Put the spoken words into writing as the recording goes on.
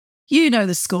You know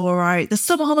the score, right? The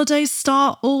summer holidays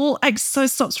start, all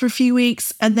exercise stops for a few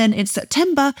weeks, and then in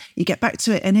September, you get back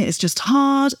to it and it is just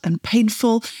hard and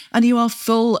painful, and you are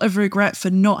full of regret for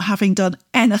not having done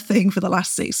anything for the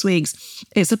last 6 weeks.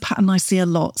 It's a pattern I see a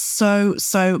lot.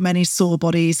 So many sore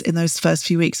bodies in those first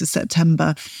few weeks of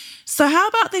September. So how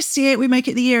about this year, we make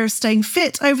it the year of staying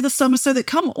fit over the summer so that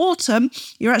come autumn,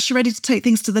 you're actually ready to take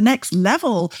things to the next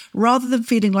level rather than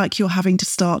feeling like you're having to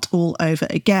start all over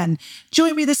again.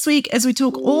 Join me this week as we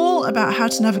talk all about how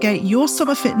to navigate your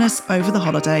summer fitness over the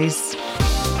holidays.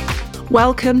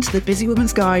 Welcome to the Busy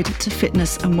Woman's Guide to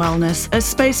Fitness and Wellness, a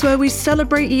space where we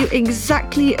celebrate you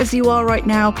exactly as you are right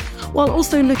now, while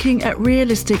also looking at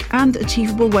realistic and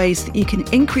achievable ways that you can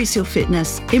increase your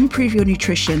fitness, improve your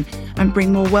nutrition, and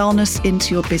bring more wellness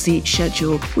into your busy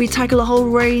schedule. We tackle a whole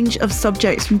range of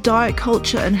subjects from diet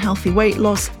culture and healthy weight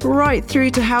loss, right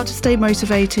through to how to stay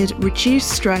motivated, reduce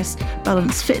stress,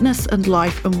 balance fitness and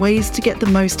life, and ways to get the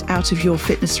most out of your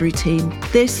fitness routine.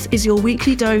 This is your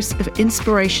weekly dose of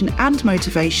inspiration and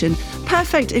motivation,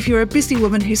 perfect if you're a busy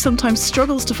woman who sometimes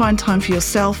struggles to find time for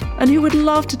yourself and who would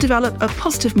love to develop a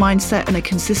positive mindset and a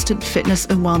consistent fitness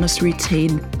and wellness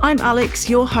routine. I'm Alex,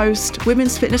 your host,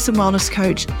 women's fitness and wellness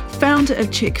coach, founder of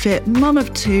ChickFit, mum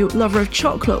of two, lover of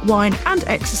chocolate, wine and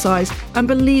exercise, and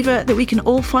believer that we can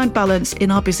all find balance in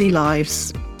our busy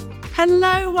lives.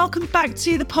 Hello, welcome back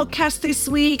to the podcast this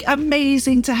week.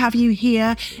 Amazing to have you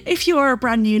here. If you are a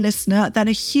brand new listener, then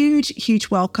a huge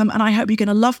welcome, and I hope you're going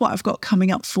to love what I've got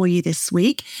coming up for you this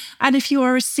week. And if you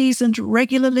are a seasoned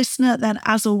regular listener, then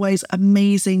as always,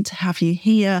 amazing to have you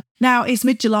here. Now it's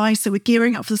mid-July, so we're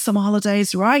gearing up for the summer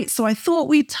holidays, right? So I thought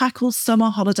we'd tackle summer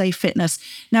holiday fitness.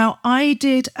 Now, I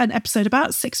did an episode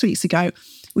about 6 weeks ago,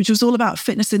 which was all about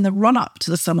fitness in the run-up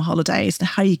to the summer holidays and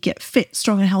how you get fit,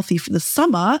 strong and healthy for the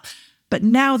summer. But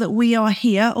now that we are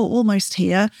here, or almost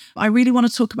here, I really want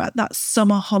to talk about that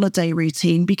summer holiday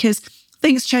routine, because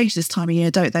things change this time of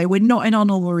year, don't they? We're not in our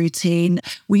normal routine.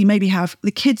 We maybe have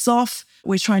the kids off.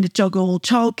 We're trying to juggle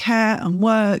childcare and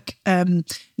work.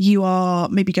 You are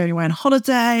maybe going away on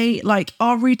holiday. Like,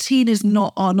 our routine is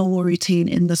not our normal routine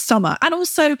in the summer. And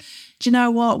also, do you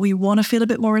know what? We want to feel a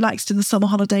bit more relaxed in the summer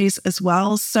holidays as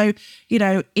well. So, you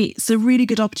know, it's a really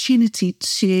good opportunity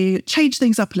to change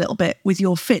things up a little bit with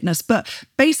your fitness. But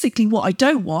basically what I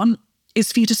don't want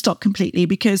is for you to stop completely,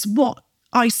 because what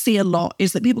I see a lot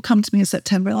is that people come to me in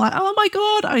September and like, oh my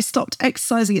God, I stopped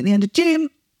exercising at the end of June.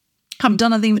 Haven't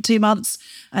done anything for 2 months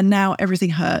and now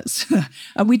everything hurts.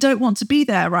 And we don't want to be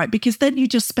there, right? Because then you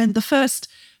just spend the first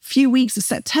few weeks of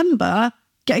September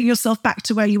getting yourself back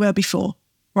to where you were before.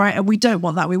 Right. And we don't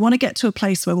want that. We want to get to a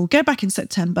place where we'll go back in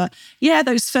September. Yeah,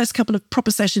 those first couple of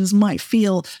proper sessions might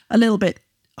feel a little bit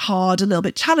hard, a little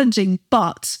bit challenging,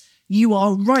 but you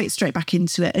are right straight back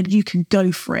into it and you can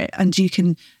go for it and you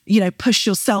can, you know, push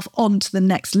yourself on to the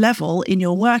next level in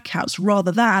your workouts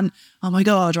rather than, oh my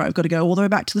God, right, I've got to go all the way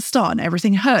back to the start and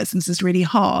everything hurts and this is really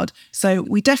hard. So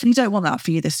we definitely don't want that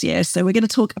for you this year. So we're going to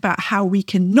talk about how we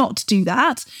can not do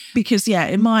that, because yeah,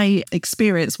 in my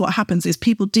experience, what happens is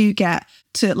people do get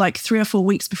to like 3 or 4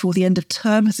 weeks before the end of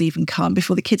term has even come,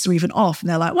 before the kids are even off, and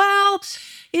they're like, well,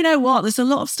 you know what, there's a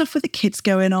lot of stuff with the kids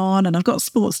going on and I've got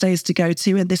sports days to go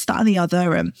to and this, that and the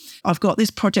other, and I've got this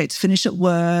project to finish at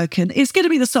work and it's going to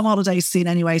be the summer holidays soon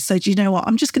anyway. So do you know what,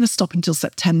 I'm just going to stop until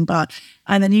September.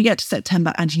 And then you get to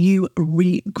September and you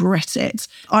regret it.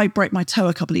 I broke my toe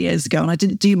a couple of years ago and I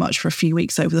didn't do much for a few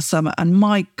weeks over the summer. And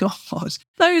my God,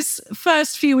 those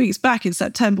first few weeks back in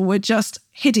September were just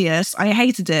hideous. I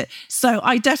hated it. So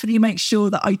I definitely make sure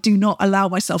that I do not allow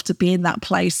myself to be in that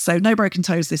place. So no broken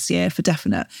toes this year for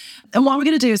definite. And what I'm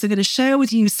going to do is I'm going to share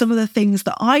with you some of the things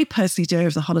that I personally do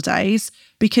over the holidays,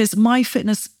 because my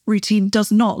fitness routine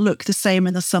does not look the same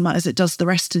in the summer as it does the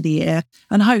rest of the year.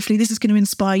 And hopefully this is going to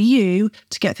inspire you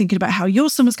to get thinking about how your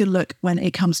summer's going to look when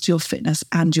it comes to your fitness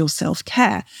and your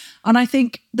self-care. And I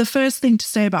think the first thing to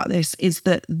say about this is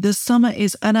that the summer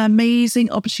is an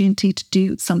amazing opportunity to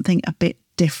do something a bit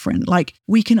different. Like,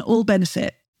 we can all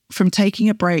benefit from taking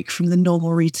a break from the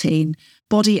normal routine.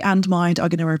 Body and mind are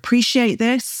going to appreciate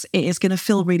this. It is going to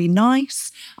feel really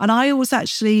nice. And I always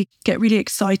actually get really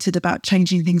excited about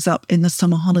changing things up in the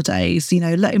summer holidays, you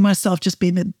know, letting myself just be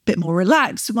a bit more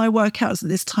relaxed with my workouts at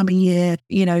this time of year,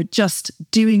 you know, just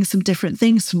doing some different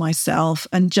things for myself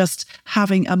and just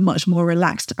having a much more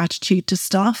relaxed attitude to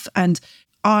stuff. And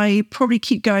I probably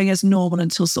keep going as normal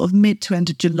until sort of mid to end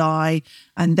of July.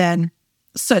 And then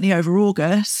certainly over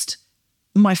August,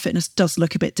 my fitness does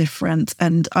look a bit different.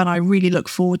 And I really look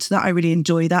forward to that. I really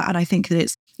enjoy that. And I think that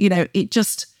it's, you know, it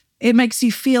just it makes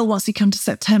you feel once you come to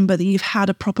September that you've had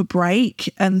a proper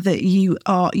break and that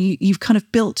you've kind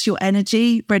of built your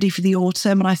energy ready for the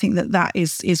autumn. And I think that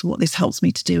is what this helps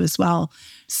me to do as well.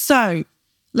 So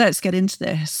let's get into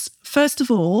this. First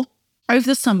of all, over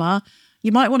the summer,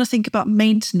 you might want to think about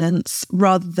maintenance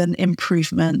rather than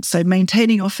improvement. So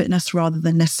maintaining your fitness rather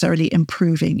than necessarily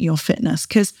improving your fitness.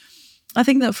 Because I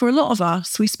think that for a lot of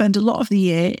us, we spend a lot of the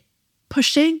year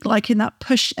pushing, like in that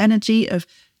push energy of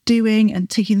doing and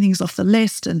ticking things off the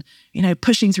list and,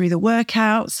 pushing through the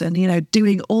workouts and,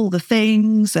 doing all the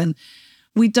things. And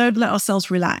we don't let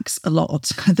ourselves relax a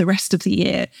lot the rest of the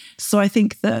year. So I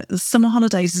think that the summer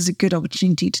holidays is a good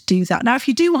opportunity to do that. Now, if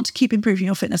you do want to keep improving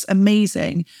your fitness,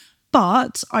 amazing.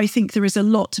 But I think there is a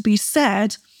lot to be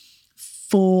said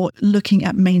for looking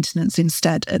at maintenance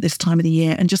instead at this time of the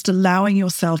year and just allowing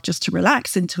yourself just to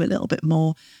relax into a little bit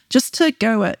more, just to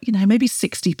go at, maybe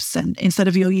 60% instead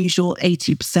of your usual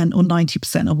 80% or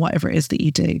 90% or whatever it is that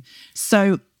you do.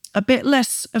 So a bit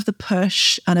less of the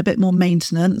push and a bit more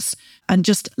maintenance, and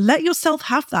just let yourself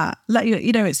have that.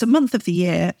 It's a month of the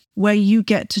year where you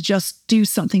get to just do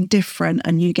something different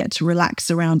and you get to relax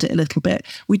around it a little bit.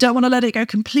 We don't want to let it go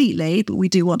completely, but we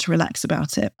do want to relax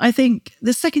about it. I think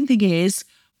the second thing is,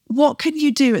 what can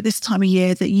you do at this time of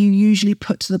year that you usually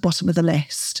put to the bottom of the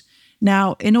list?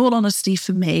 Now, in all honesty,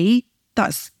 for me,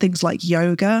 that's things like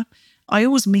yoga. I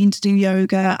always mean to do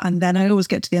yoga, and then I always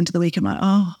get to the end of the week, I'm like,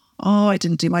 oh, I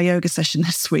didn't do my yoga session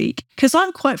this week, because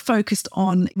I'm quite focused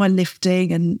on my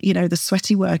lifting and, the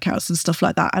sweaty workouts and stuff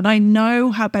like that. And I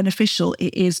know how beneficial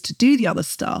it is to do the other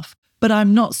stuff, but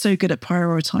I'm not so good at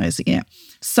prioritizing it.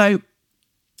 So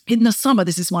in the summer,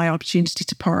 this is my opportunity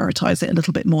to prioritize it a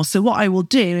little bit more. So what I will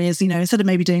do is, instead of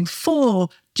maybe doing 4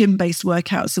 gym-based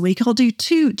workouts a week, I'll do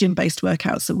 2 gym-based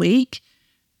workouts a week,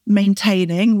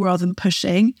 maintaining rather than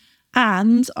pushing.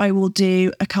 And I will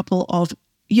do a couple of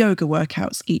yoga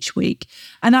workouts each week.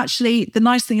 And actually, the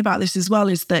nice thing about this as well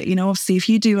is that, obviously, if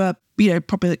you do a,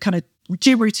 proper kind of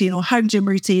gym routine or home gym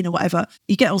routine or whatever,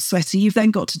 you get all sweaty, you've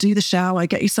then got to do the shower,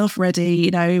 get yourself ready,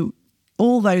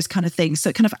 all those kind of things. So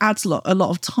it kind of adds a lot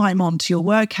of time onto your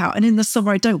workout. And in the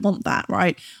summer, I don't want that,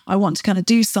 right? I want to kind of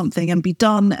do something and be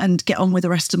done and get on with the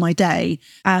rest of my day.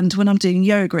 And when I'm doing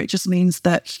yoga, it just means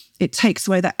that it takes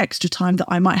away that extra time that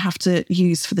I might have to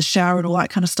use for the shower and all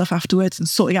that kind of stuff afterwards, and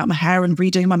sorting out my hair and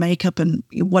redoing my makeup and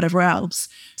whatever else.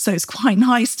 So it's quite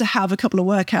nice to have a couple of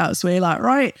workouts where you're like,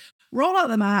 right, roll out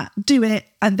the mat, do it,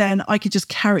 and then I could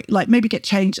just maybe get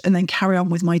changed and then carry on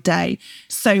with my day.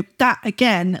 So that,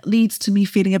 again, leads to me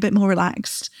feeling a bit more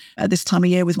relaxed at this time of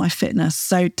year with my fitness.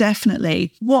 So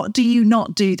definitely, what do you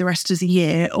not do the rest of the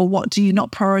year, or what do you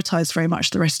not prioritize very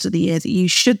much the rest of the year that you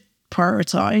should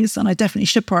prioritize? And I definitely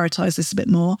should prioritize this a bit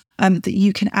more, that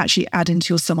you can actually add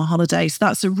into your summer holidays. So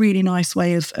that's a really nice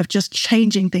way of just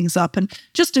changing things up and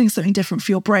just doing something different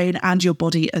for your brain and your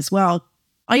body as well.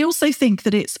 I also think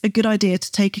that it's a good idea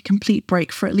to take a complete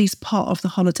break for at least part of the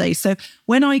holiday. So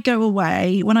when I go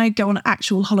away, when I go on an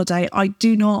actual holiday, I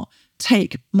do not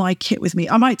take my kit with me.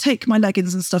 I might take my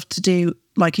leggings and stuff to do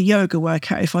like a yoga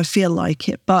workout if I feel like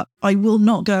it, but I will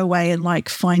not go away and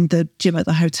find the gym at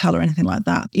the hotel or anything like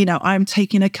that. I'm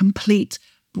taking a complete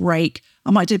break.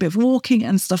 I might do a bit of walking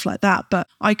and stuff like that, but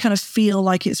I kind of feel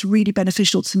like it's really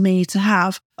beneficial to me to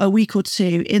have a week or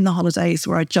 2 in the holidays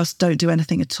where I just don't do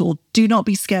anything at all. Do not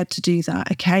be scared to do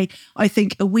that, okay? I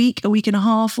think a week and a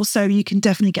half or so you can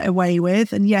definitely get away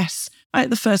with. And yes,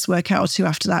 the first workout or 2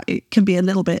 after that, it can be a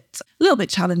little bit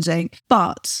challenging,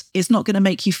 but it's not going to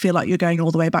make you feel like you're going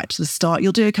all the way back to the start.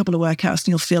 You'll do a couple of workouts and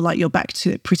you'll feel like you're back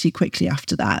to it pretty quickly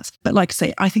after that. But like I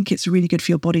say, I think it's really good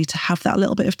for your body to have that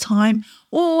little bit of time.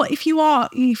 Or if you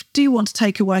do want to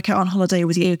take a workout on holiday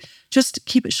with you, just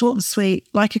keep it short and sweet.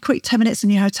 Like a quick 10 minutes in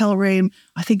your hotel room,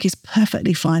 I think is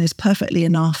perfectly fine, is perfectly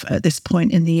enough at this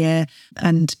point in the year.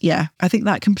 And yeah, I think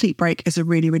that complete break is a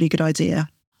really, really good idea.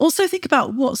 Also think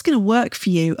about what's going to work for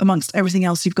you amongst everything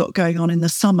else you've got going on in the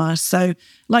summer. So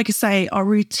like I say, our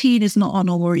routine is not our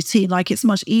normal routine. Like it's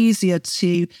much easier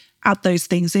to add those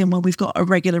things in when we've got a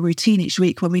regular routine each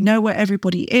week, when we know where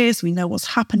everybody is, we know what's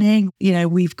happening,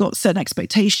 we've got certain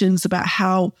expectations about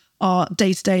how our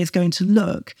day-to-day is going to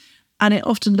look. And it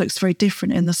often looks very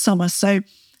different in the summer. So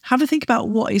have a think about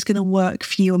what is going to work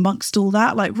for you amongst all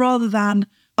that. Like rather than,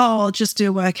 I'll just do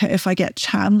a workout if I get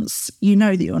chance, you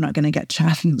know that you're not going to get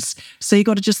chance. So you've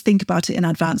got to just think about it in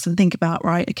advance and think about,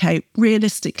 right, okay,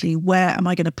 realistically, where am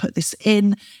I going to put this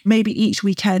in? Maybe each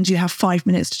weekend you have 5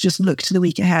 minutes to just look to the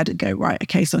week ahead and go, right,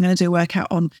 okay, so I'm going to do a workout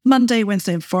on Monday,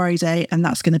 Wednesday and Friday, and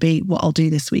that's going to be what I'll do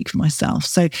this week for myself.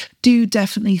 So do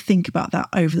definitely think about that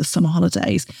over the summer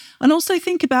holidays. And also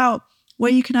think about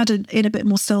where you can add in a bit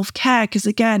more self-care. Because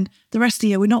again, the rest of the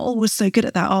year, we're not always so good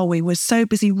at that, are we? We're so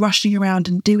busy rushing around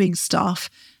and doing stuff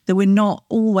that we're not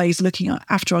always looking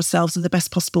after ourselves in the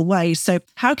best possible way. So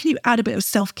how can you add a bit of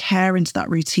self-care into that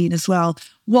routine as well?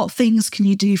 What things can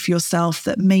you do for yourself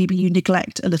that maybe you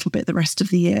neglect a little bit the rest of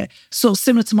the year? Sort of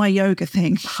similar to my yoga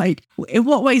thing, like in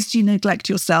what ways do you neglect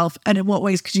yourself, and in what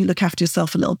ways could you look after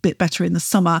yourself a little bit better in the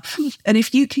summer? And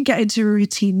if you can get into a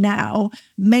routine now,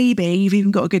 maybe you've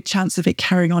even got a good chance of it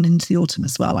carrying on into the autumn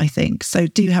as well, I think. So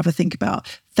do have a think about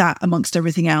that amongst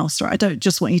everything else, right? I don't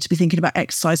just want you to be thinking about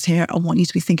exercise here. I want you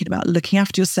to be thinking about looking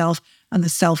after yourself and the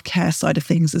self-care side of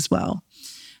things as well.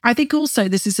 I think also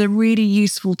this is a really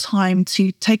useful time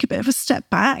to take a bit of a step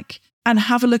back and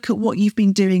have a look at what you've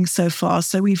been doing so far.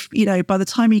 So we've, by the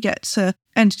time you get to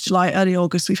end of July, early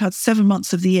August, we've had 7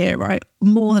 months of the year, right?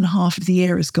 More than half of the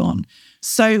year is gone.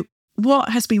 So what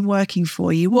has been working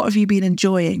for you? What have you been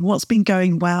enjoying? What's been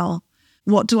going well?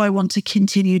 What do I want to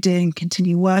continue doing,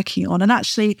 continue working on? And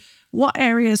actually, what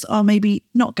areas are maybe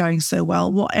not going so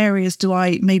well? What areas do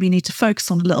I maybe need to focus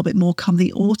on a little bit more come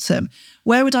the autumn?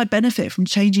 Where would I benefit from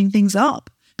changing things up?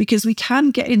 Because we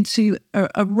can get into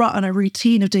a rut and a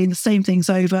routine of doing the same things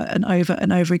over and over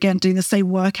and over again, doing the same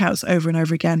workouts over and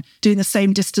over again, doing the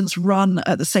same distance run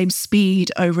at the same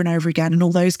speed over and over again, and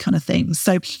all those kind of things.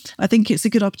 So I think it's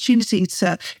a good opportunity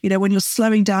to, when you're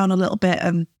slowing down a little bit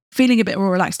and feeling a bit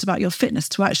more relaxed about your fitness,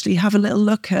 to actually have a little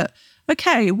look at,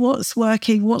 okay, what's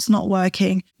working, what's not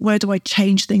working, where do I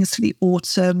change things for the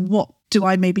autumn, what do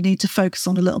I maybe need to focus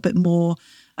on a little bit more,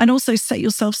 and also set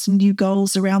yourself some new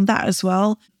goals around that as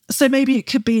well. So maybe it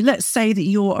could be, let's say that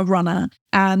you're a runner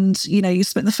and, you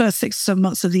spent the first 6 or 7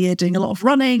 months of the year doing a lot of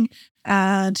running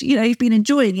and, you've been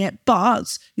enjoying it,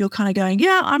 but you're kind of going,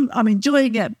 yeah, I'm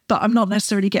enjoying it, but I'm not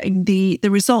necessarily getting the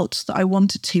result that I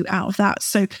wanted to out of that.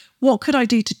 So what could I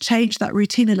do to change that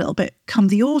routine a little bit come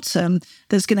the autumn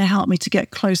that's going to help me to get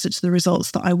closer to the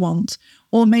results that I want?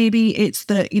 Or maybe it's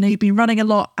that, you've been running a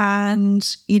lot and,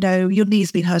 your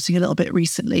knee's been hurting a little bit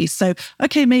recently. So,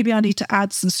 okay, maybe I need to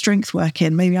add some strength work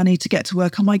in. Maybe I need to get to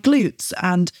work on my glutes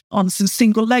and on some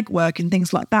single leg work and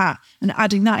things like that, and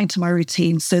adding that into my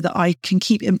routine so that I can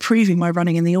keep improving my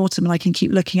running in the autumn and I can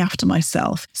keep looking after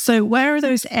myself. So where are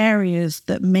those areas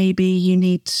that maybe you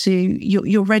need to,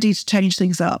 you're ready to change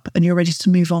things up and you're ready to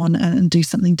move on and do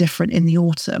something different in the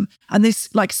autumn? And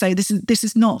this, like I say, this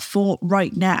is not for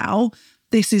right now.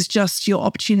 This is just your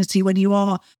opportunity when you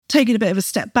are taking a bit of a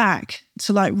step back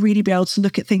to really be able to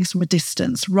look at things from a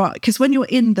distance, right? Because when you're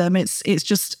in them, it's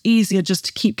just easier just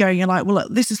to keep going. You're like, well,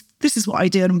 look, this is what I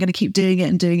do, and I'm going to keep doing it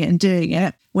and doing it and doing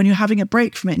it. When you're having a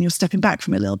break from it and you're stepping back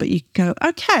from it a little bit, you can go,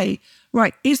 okay,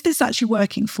 right, is this actually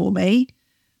working for me?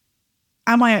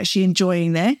 Am I actually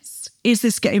enjoying this? Is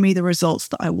this getting me the results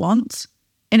that I want?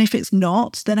 And if it's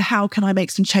not, then how can I make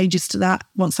some changes to that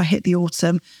once I hit the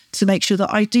autumn to make sure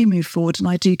that I do move forward and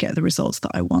I do get the results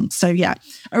that I want? So yeah,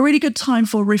 a really good time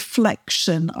for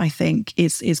reflection, I think,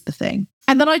 is the thing.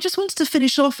 And then I just wanted to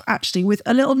finish off actually with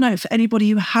a little note for anybody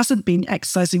who hasn't been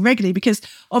exercising regularly, because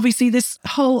obviously this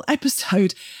whole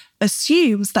episode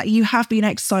assumes that you have been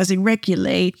exercising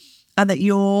regularly and that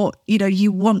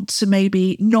you want to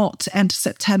maybe not enter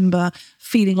September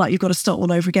feeling like you've got to start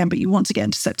all over again, but you want to get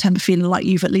into September feeling like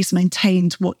you've at least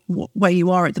maintained where you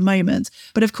are at the moment.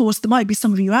 But of course, there might be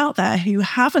some of you out there who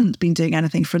haven't been doing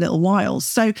anything for a little while.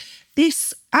 So the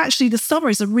summer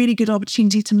is a really good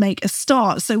opportunity to make a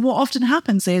start. So what often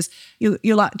happens is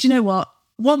you're like, do you know what?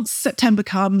 Once September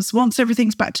comes, once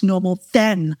everything's back to normal,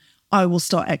 then I will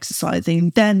start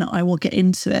exercising, then I will get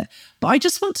into it. But I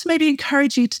just want to maybe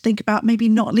encourage you to think about maybe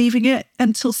not leaving it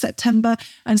until September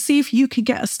and see if you can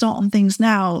get a start on things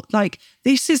now.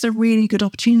 This is a really good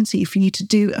opportunity for you to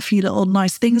do a few little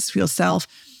nice things for yourself.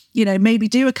 Maybe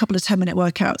do a couple of 10-minute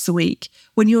workouts a week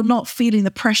when you're not feeling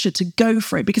the pressure to go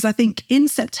for it. Because I think in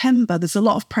September, there's a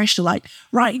lot of pressure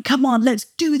right, come on, let's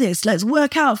do this. Let's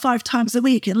work out 5 times a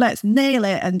week and let's nail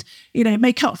it and,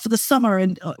 make up for the summer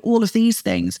and all of these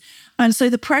things. And so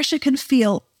the pressure can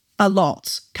feel a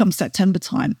lot come September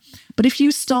time. But if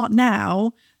you start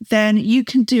now, then you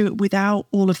can do it without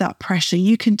all of that pressure.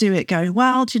 You can do it going,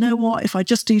 well, do you know what? If I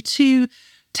just do 2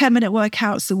 10-minute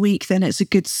workouts a week, then it's a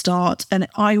good start. And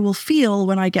I will feel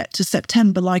when I get to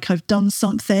September like I've done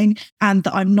something and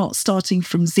that I'm not starting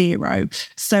from zero.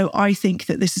 So I think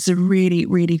that this is a really,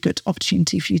 really good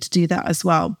opportunity for you to do that as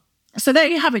well. So there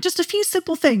you have it. Just a few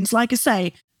simple things. Like I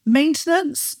say,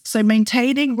 maintenance, so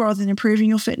maintaining rather than improving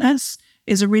your fitness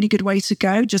is a really good way to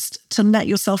go, just to let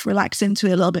yourself relax into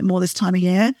it a little bit more this time of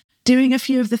year. doing a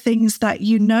few of the things that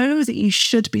you know that you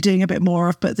should be doing a bit more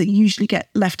of, but that usually get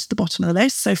left at the bottom of the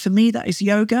list. So for me, that is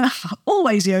yoga.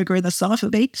 Always yoga in the summer for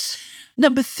me.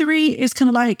 Number 3 is kind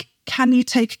of like, can you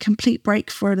take a complete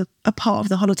break for a part of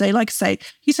the holiday? Like I say,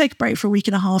 you take a break for a week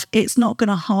and a half, it's not going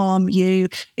to harm you.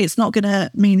 It's not going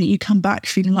to mean that you come back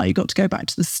feeling like you've got to go back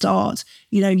to the start.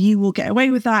 You will get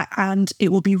away with that, and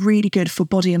it will be really good for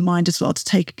body and mind as well to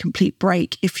take a complete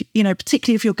break, if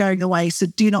particularly if you're going away. So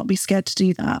do not be scared to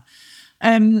do that.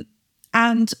 And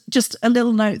just a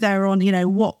little note there on,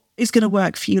 what is going to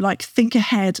work for you. Like think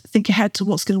ahead to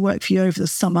what's going to work for you over the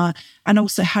summer, and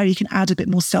also how you can add a bit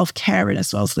more self-care in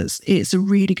as well. So it's a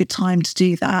really good time to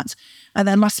do that. And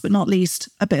then last but not least,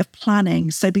 a bit of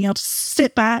planning. So being able to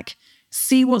sit back,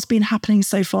 see what's been happening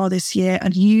so far this year,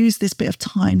 and use this bit of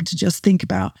time to just think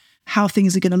about how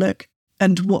things are going to look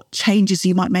and what changes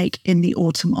you might make in the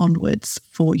autumn onwards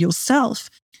for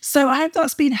yourself. So I hope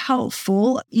that's been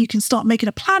helpful. You can start making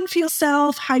a plan for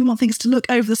yourself, how you want things to look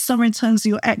over the summer in terms of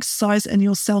your exercise and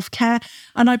your self-care.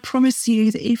 And I promise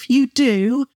you that if you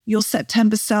do, your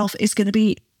September self is going to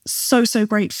be so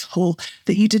grateful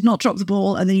that you did not drop the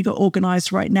ball and then you got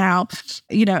organised right now.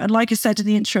 And like I said in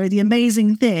the intro, the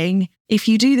amazing thing, if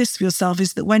you do this for yourself,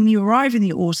 is that when you arrive in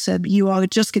the autumn, you are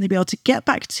just going to be able to get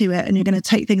back to it, and you're going to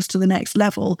take things to the next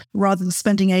level rather than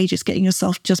spending ages getting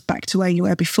yourself just back to where you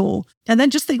were before. And then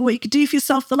just think what you could do for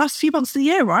yourself the last few months of the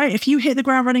year, right? If you hit the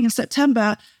ground running in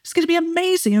September, it's going to be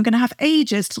amazing. You're going to have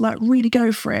ages to really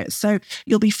go for it. So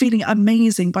you'll be feeling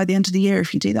amazing by the end of the year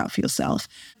if you do that for yourself.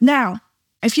 Now,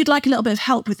 if you'd like a little bit of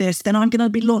help with this, then I'm going to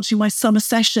be launching my summer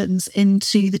sessions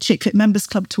into the ChickFit Members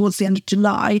Club towards the end of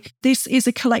July. This is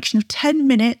a collection of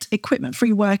 10-minute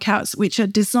equipment-free workouts, which are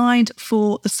designed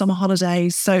for the summer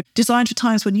holidays. So designed for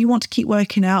times when you want to keep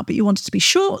working out, but you want it to be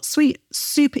short, sweet,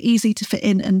 super easy to fit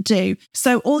in and do.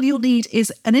 So all you'll need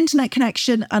is an internet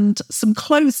connection and some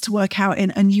clothes to work out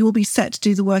in, and you will be set to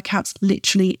do the workouts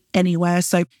literally anywhere.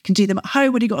 So you can do them at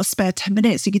home when you've got a spare 10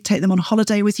 minutes. You can take them on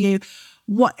holiday with you.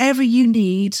 Whatever you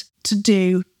need to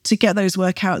do to get those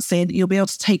workouts in, you'll be able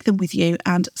to take them with you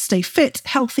and stay fit,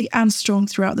 healthy and strong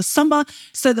throughout the summer,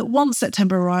 so that once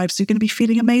September arrives, you're going to be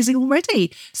feeling amazing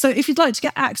already. So if you'd like to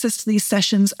get access to these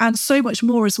sessions and so much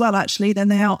more as well, actually, then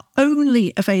they are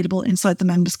only available inside the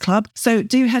Members Club. So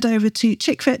do head over to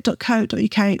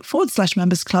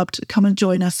chickfit.co.uk/members club to come and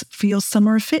join us for your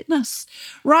summer of fitness.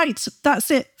 Right,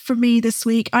 that's it from me this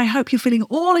week. I hope you're feeling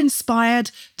all inspired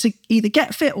to either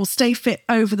get fit or stay fit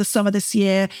over the summer this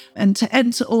year, and to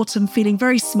enter autumn feeling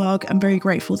very smug and very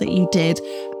grateful that you did.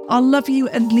 I'll love you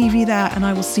and leave you there, and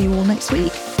I will see you all next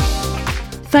week.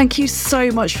 Thank you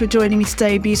so much for joining me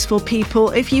today, beautiful people.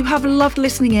 If you have loved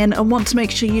listening in and want to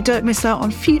make sure you don't miss out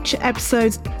on future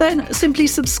episodes, then simply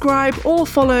subscribe or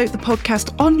follow the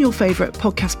podcast on your favourite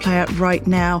podcast player right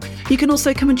now. You can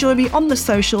also come and join me on the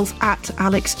socials at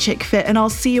Alex Chickfit, and I'll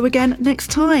see you again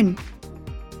next time.